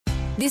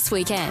This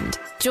weekend,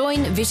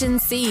 join Vision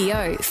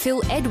CEO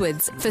Phil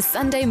Edwards for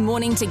Sunday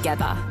Morning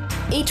Together.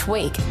 Each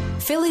week,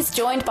 Phil is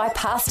joined by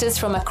pastors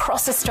from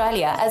across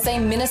Australia as they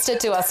minister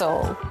to us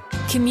all.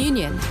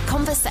 Communion,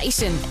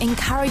 conversation,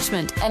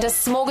 encouragement, and a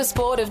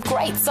smorgasbord of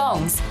great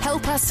songs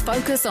help us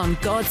focus on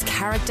God's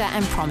character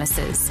and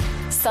promises.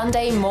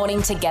 Sunday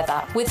Morning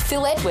Together with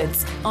Phil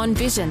Edwards on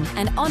Vision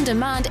and on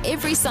demand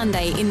every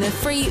Sunday in the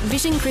free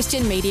Vision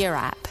Christian Media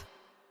app.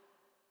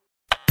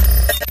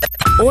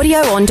 Audio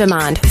on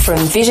demand from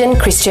Vision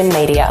Christian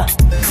Media.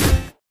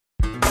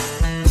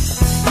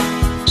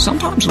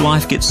 Sometimes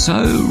life gets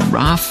so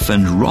rough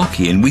and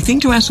rocky and we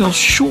think to ourselves,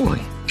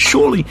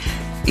 surely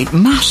it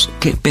must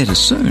get better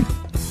soon.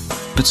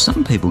 But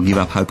some people give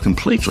up hope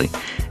completely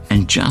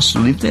and just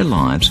live their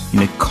lives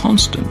in a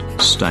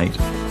constant state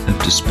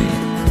of despair.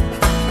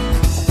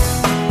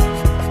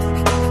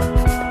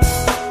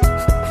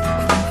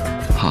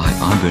 Hi,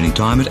 I'm Bernie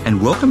Diamond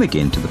and welcome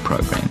again to the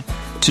program.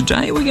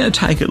 Today we're going to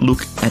take a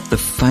look at the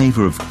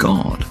favour of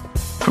God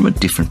from a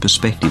different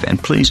perspective.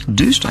 And please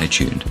do stay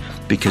tuned,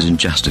 because in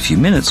just a few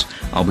minutes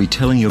I'll be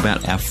telling you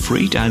about our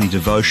free daily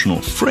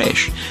devotional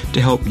Fresh to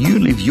help you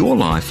live your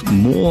life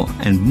more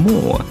and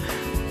more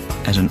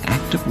as an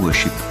act of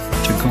worship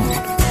to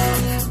God.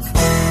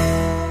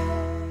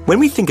 When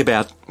we think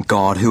about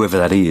God, whoever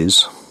that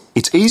is,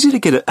 it's easy to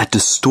get a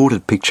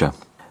distorted picture.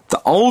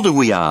 The older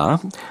we are,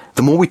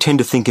 the more we tend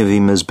to think of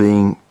him as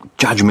being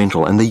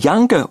judgmental. And the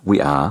younger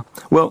we are,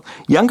 well,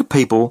 younger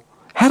people,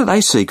 how do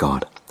they see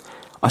God?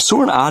 I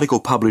saw an article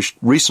published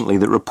recently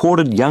that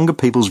reported younger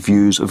people's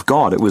views of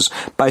God. It was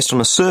based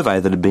on a survey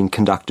that had been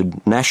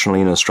conducted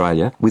nationally in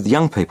Australia with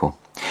young people.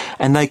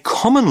 And they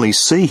commonly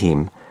see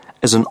him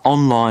as an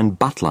online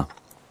butler.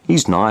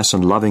 He's nice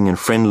and loving and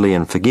friendly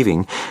and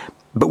forgiving,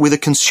 but with a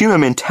consumer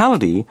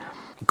mentality,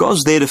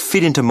 God's there to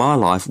fit into my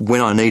life when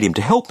I need him,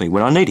 to help me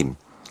when I need him.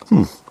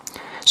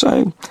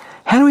 So,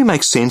 how do we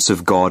make sense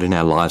of God in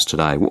our lives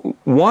today?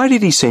 Why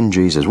did he send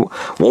Jesus?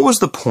 What was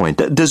the point?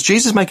 Does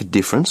Jesus make a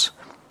difference?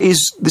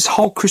 Is this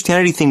whole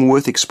Christianity thing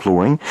worth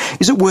exploring?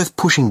 Is it worth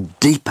pushing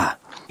deeper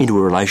into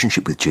a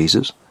relationship with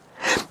Jesus?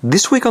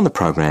 This week on the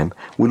program,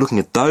 we're looking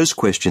at those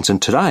questions,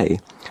 and today,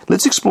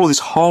 let's explore this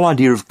whole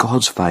idea of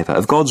God's favour,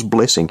 of God's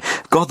blessing,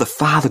 God the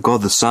Father,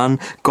 God the Son,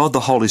 God the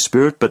Holy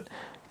Spirit, but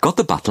God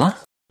the butler?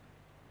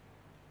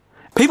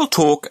 People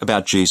talk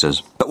about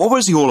Jesus, but what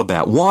was he all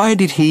about? Why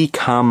did he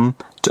come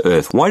to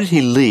earth? Why did he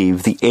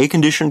leave the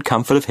air-conditioned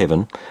comfort of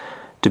heaven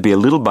to be a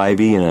little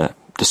baby in a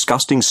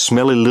disgusting,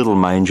 smelly little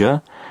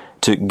manger,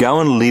 to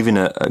go and live in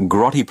a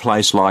grotty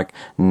place like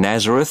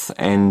Nazareth,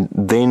 and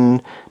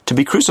then to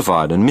be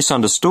crucified and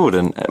misunderstood?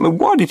 And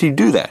why did he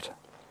do that?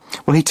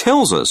 Well, he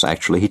tells us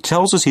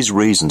his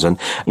reasons. And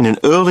in an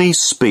early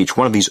speech,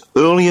 one of his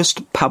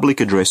earliest public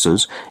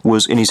addresses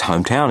was in his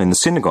hometown, in the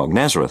synagogue,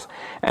 Nazareth.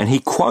 And he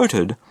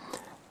quoted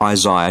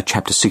Isaiah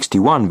chapter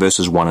 61,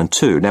 verses 1 and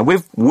 2. Now,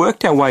 we've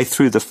worked our way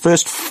through the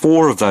first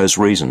 4 of those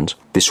reasons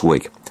this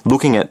week,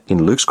 looking at,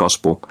 in Luke's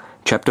Gospel,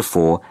 chapter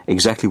 4,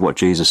 exactly what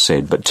Jesus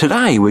said. But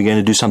today we're going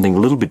to do something a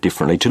little bit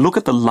differently. To look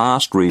at the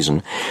last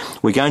reason,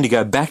 we're going to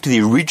go back to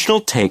the original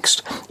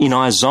text in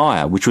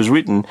Isaiah, which was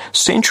written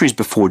centuries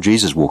before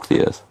Jesus walked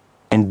the earth.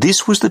 And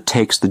this was the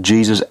text that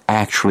Jesus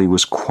actually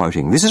was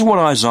quoting. This is what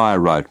Isaiah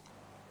wrote.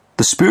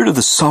 "The Spirit of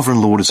the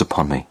Sovereign Lord is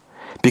upon me,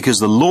 because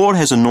the Lord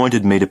has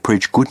anointed me to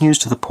preach good news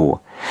to the poor.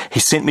 He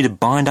sent me to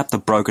bind up the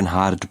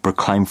brokenhearted, to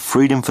proclaim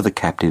freedom for the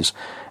captives,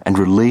 and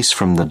release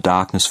from the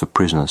darkness for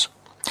prisoners,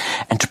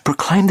 and to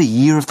proclaim the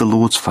year of the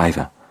Lord's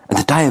favour, and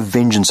the day of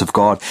vengeance of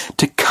God,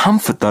 to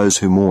comfort those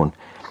who mourn,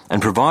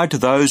 and provide to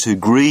those who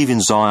grieve in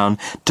Zion,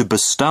 to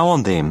bestow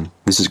on them,"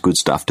 this is good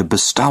stuff, "to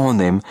bestow on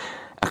them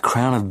a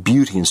crown of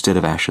beauty instead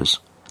of ashes,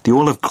 the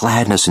oil of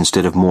gladness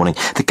instead of mourning,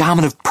 the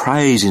garment of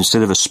praise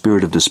instead of a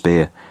spirit of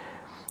despair.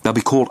 They'll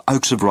be called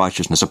oaks of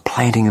righteousness, a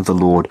planting of the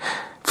Lord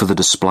for the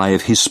display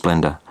of his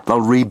splendour.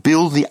 They'll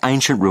rebuild the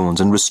ancient ruins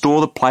and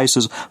restore the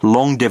places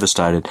long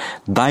devastated.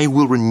 They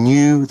will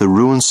renew the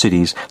ruined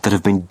cities that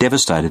have been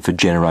devastated for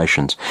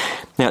generations."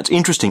 Now, it's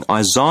interesting.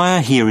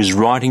 Isaiah here is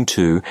writing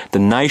to the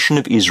nation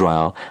of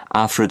Israel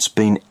after it's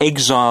been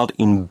exiled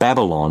in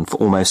Babylon for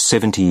almost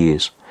 70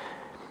 years.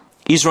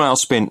 Israel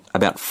spent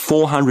about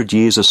 400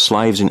 years as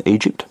slaves in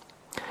Egypt.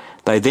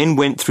 They then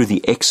went through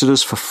the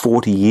Exodus for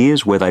 40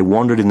 years, where they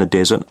wandered in the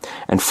desert,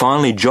 and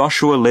finally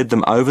Joshua led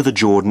them over the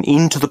Jordan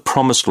into the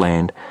promised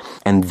land,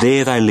 and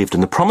there they lived.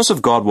 And the promise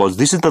of God was,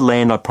 "This is the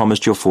land I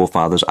promised your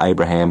forefathers,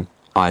 Abraham,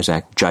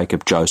 Isaac,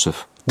 Jacob,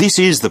 Joseph. This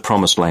is the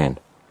promised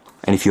land.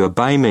 And if you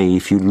obey me,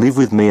 if you live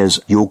with me as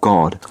your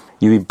God,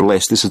 you'll be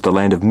blessed. This is the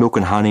land of milk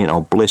and honey, and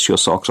I'll bless your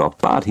socks off."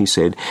 But, he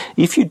said,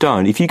 if you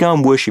don't, if you go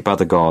and worship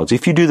other gods,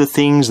 if you do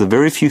the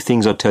very few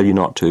things I tell you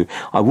not to,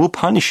 I will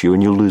punish you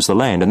and you'll lose the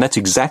land. And that's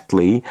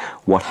exactly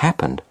what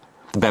happened.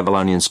 The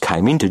Babylonians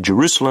came into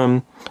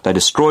Jerusalem, they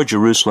destroyed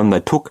Jerusalem, they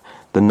took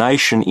the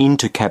nation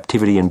into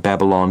captivity in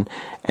Babylon,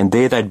 and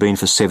there they'd been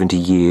for 70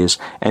 years.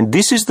 And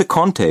this is the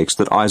context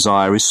that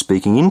Isaiah is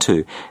speaking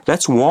into.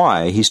 That's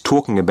why he's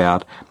talking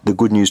about the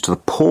good news to the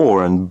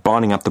poor and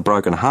binding up the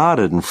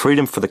brokenhearted and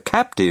freedom for the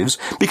captives,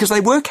 because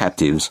they were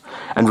captives,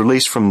 and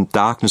release from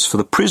darkness for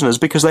the prisoners,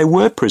 because they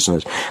were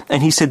prisoners.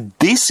 And he said,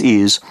 this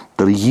is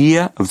the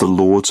year of the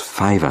Lord's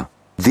favour.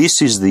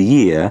 This is the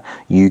year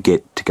you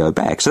get to go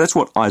back. So that's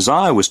what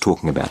Isaiah was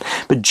talking about.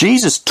 But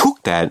Jesus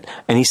took that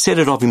and he said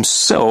it of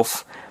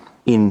himself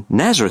in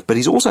Nazareth, but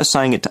he's also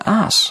saying it to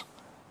us.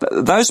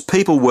 Those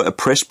people were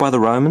oppressed by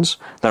the Romans.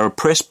 They were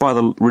oppressed by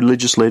the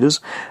religious leaders.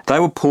 They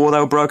were poor, they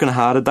were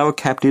brokenhearted, they were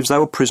captives, they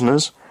were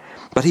prisoners.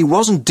 But he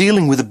wasn't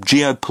dealing with a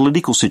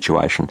geopolitical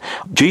situation.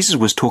 Jesus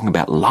was talking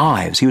about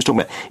lives. He was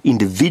talking about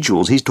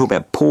individuals. He's talking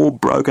about poor,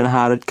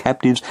 brokenhearted,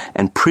 captives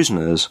and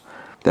prisoners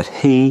that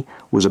he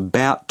was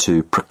about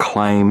to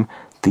proclaim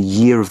the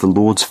year of the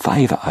Lord's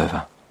favour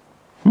over.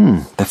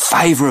 The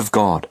favour of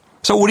God.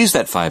 So what is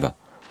that favour?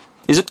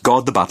 Is it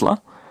God the butler?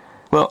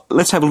 Well,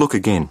 let's have a look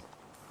again.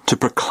 To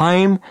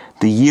proclaim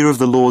the year of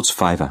the Lord's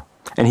favour.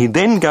 And he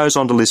then goes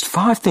on to list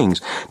 5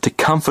 things: to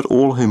comfort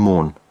all who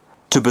mourn,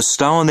 to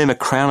bestow on them a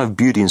crown of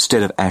beauty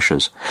instead of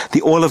ashes,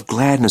 the oil of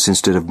gladness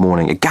instead of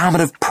mourning, a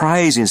garment of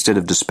praise instead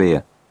of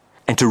despair,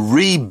 and to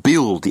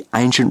rebuild the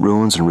ancient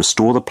ruins and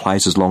restore the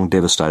places long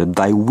devastated.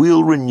 They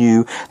will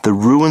renew the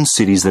ruined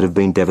cities that have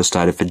been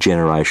devastated for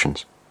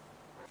generations.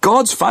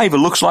 God's favour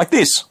looks like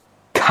this: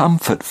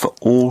 comfort for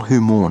all who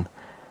mourn.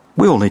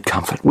 We all need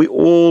comfort. We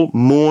all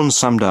mourn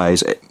some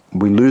days.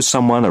 We lose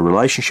someone, a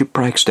relationship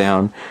breaks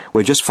down,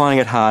 we're just finding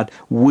it hard.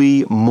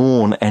 We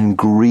mourn and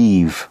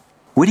grieve.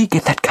 Where do you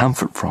get that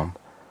comfort from?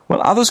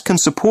 Well, others can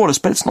support us,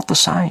 but it's not the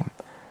same.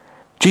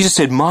 Jesus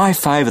said, my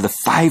favour, the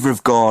favour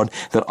of God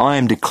that I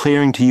am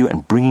declaring to you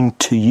and bringing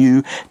to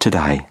you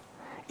today,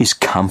 is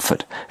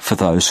comfort for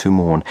those who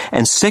mourn.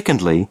 And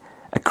secondly,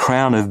 a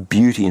crown of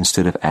beauty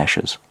instead of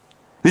ashes.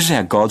 This is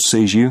how God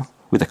sees you,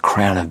 with a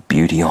crown of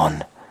beauty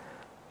on.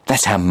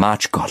 That's how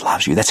much God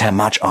loves you. That's how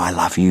much I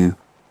love you.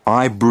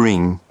 I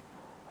bring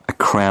a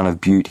crown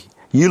of beauty.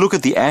 You look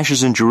at the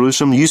ashes in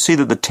Jerusalem, you see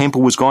that the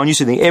temple was gone, you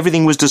see that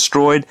everything was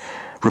destroyed.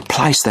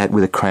 Replace that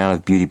with a crown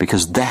of beauty,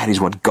 because that is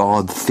what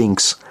God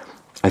thinks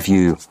of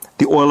you.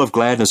 The oil of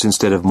gladness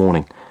instead of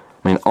mourning.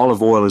 I mean,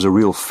 olive oil is a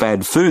real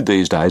fad food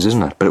these days,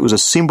 isn't it? But it was a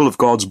symbol of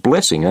God's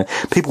blessing.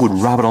 People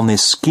would rub it on their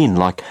skin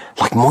like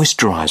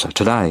moisturiser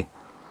today.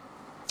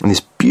 And this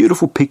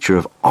beautiful picture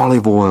of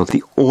olive oil,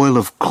 the oil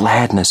of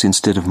gladness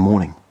instead of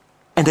mourning.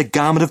 And a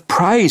garment of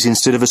praise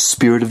instead of a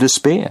spirit of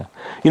despair.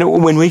 You know,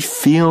 when we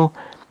feel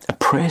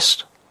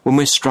oppressed, when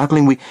we're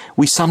struggling,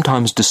 we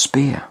sometimes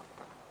despair.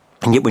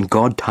 And yet when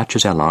God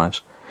touches our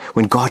lives,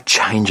 when God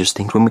changes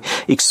things, when we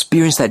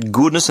experience that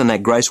goodness and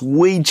that grace,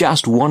 we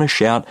just want to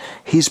shout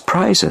His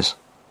praises.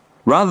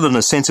 Rather than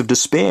a sense of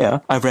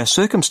despair over our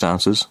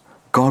circumstances,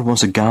 God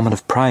wants a garment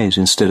of praise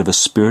instead of a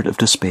spirit of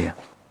despair.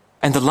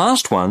 And the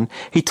last one,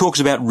 he talks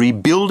about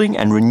rebuilding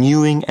and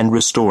renewing and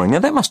restoring. Now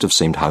that must have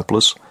seemed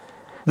hopeless.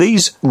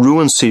 These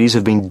ruined cities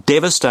have been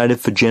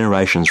devastated for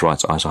generations,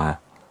 writes Isaiah.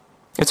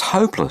 It's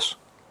hopeless.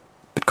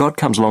 But God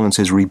comes along and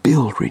says,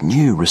 rebuild,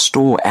 renew,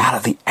 restore. Out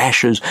of the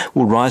ashes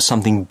will rise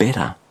something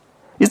better.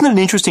 Isn't it an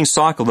interesting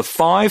cycle? The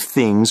 5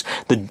 things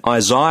that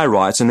Isaiah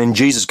writes, and then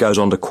Jesus goes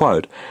on to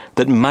quote,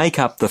 that make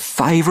up the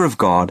favour of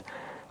God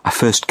are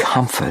first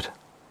comfort.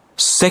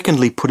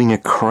 Secondly, putting a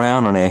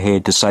crown on our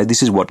head to say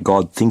this is what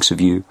God thinks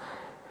of you.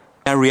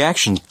 Our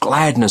reactions,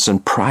 gladness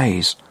and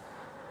praise.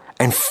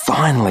 And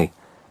finally,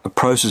 a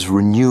process of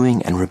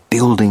renewing and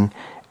rebuilding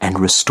and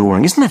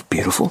restoring. Isn't that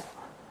beautiful?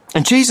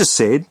 And Jesus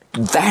said,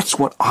 that's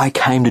what I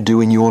came to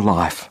do in your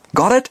life.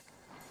 Got it?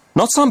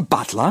 Not some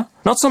butler,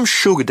 not some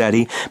sugar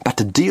daddy, but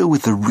to deal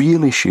with the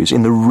real issues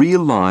in the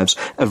real lives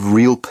of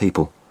real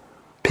people.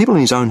 People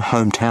in his own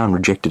hometown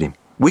rejected him.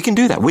 We can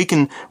do that. We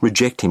can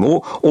reject him,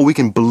 or we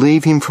can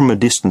believe him from a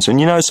distance. And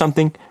you know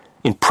something?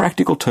 In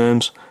practical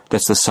terms,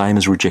 that's the same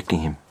as rejecting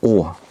him.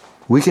 Or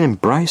we can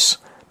embrace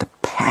the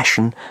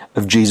passion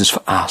of Jesus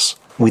for us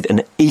with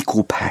an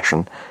equal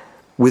passion,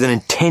 with an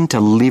intent to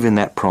live in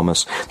that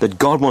promise, that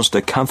God wants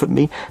to comfort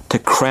me, to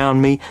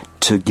crown me,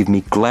 to give me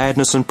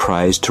gladness and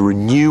praise, to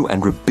renew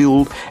and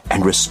rebuild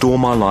and restore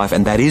my life.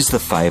 And that is the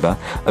favour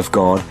of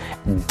God.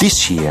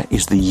 This year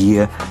is the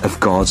year of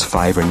God's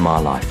favour in my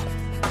life.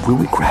 Will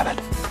we grab it?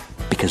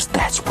 Because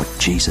that's what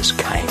Jesus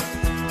came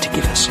to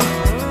give us.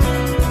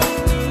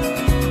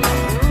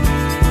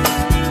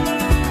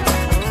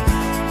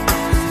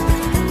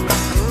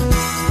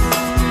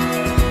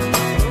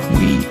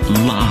 We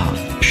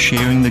love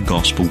sharing the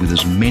gospel with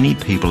as many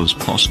people as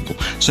possible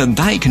so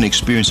they can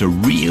experience a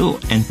real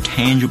and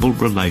tangible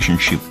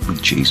relationship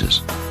with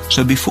Jesus.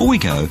 So before we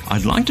go,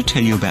 I'd like to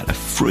tell you about a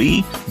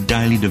free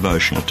daily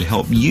devotional to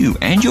help you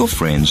and your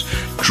friends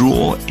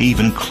draw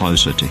even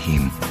closer to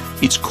Him.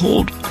 It's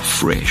called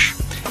Fresh.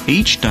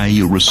 Each day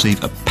you'll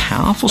receive a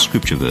powerful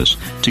scripture verse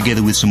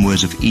together with some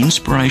words of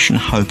inspiration,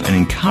 hope and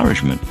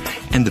encouragement.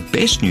 And the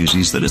best news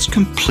is that it's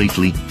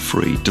completely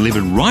free,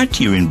 delivered right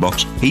to your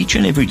inbox each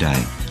and every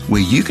day,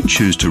 where you can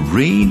choose to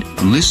read,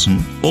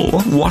 listen or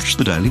watch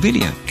the daily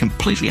video.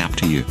 Completely up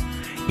to you.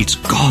 It's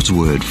God's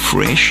Word,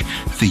 fresh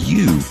for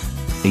you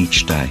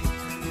each day.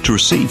 To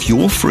receive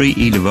your free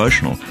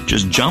e-devotional,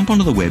 just jump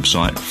onto the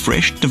website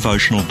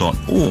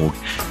freshdevotional.org.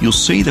 You'll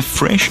see the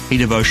Fresh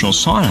e-devotional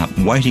sign-up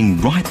waiting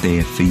right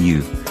there for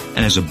you.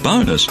 And as a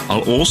bonus,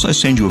 I'll also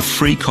send you a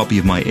free copy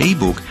of my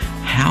ebook,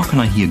 How Can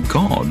I Hear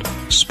God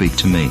Speak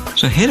to Me?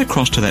 So head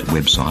across to that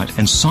website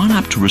and sign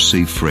up to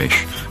receive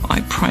Fresh.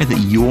 I pray that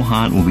your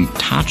heart will be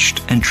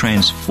touched and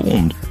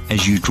transformed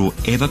as you draw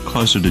ever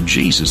closer to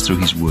Jesus through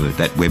His Word.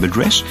 That web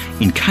address,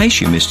 in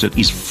case you missed it,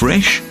 is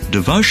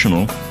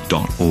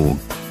freshdevotional.org.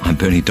 I'm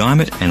Bernie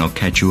Diamond, and I'll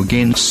catch you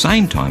again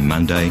same time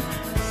Monday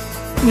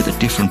with a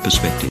different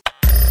perspective.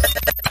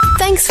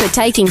 Thanks for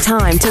taking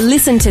time to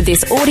listen to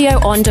this audio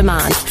on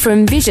demand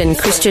from Vision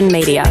Christian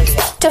Media.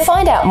 To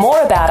find out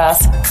more about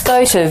us,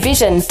 go to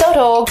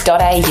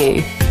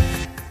vision.org.au.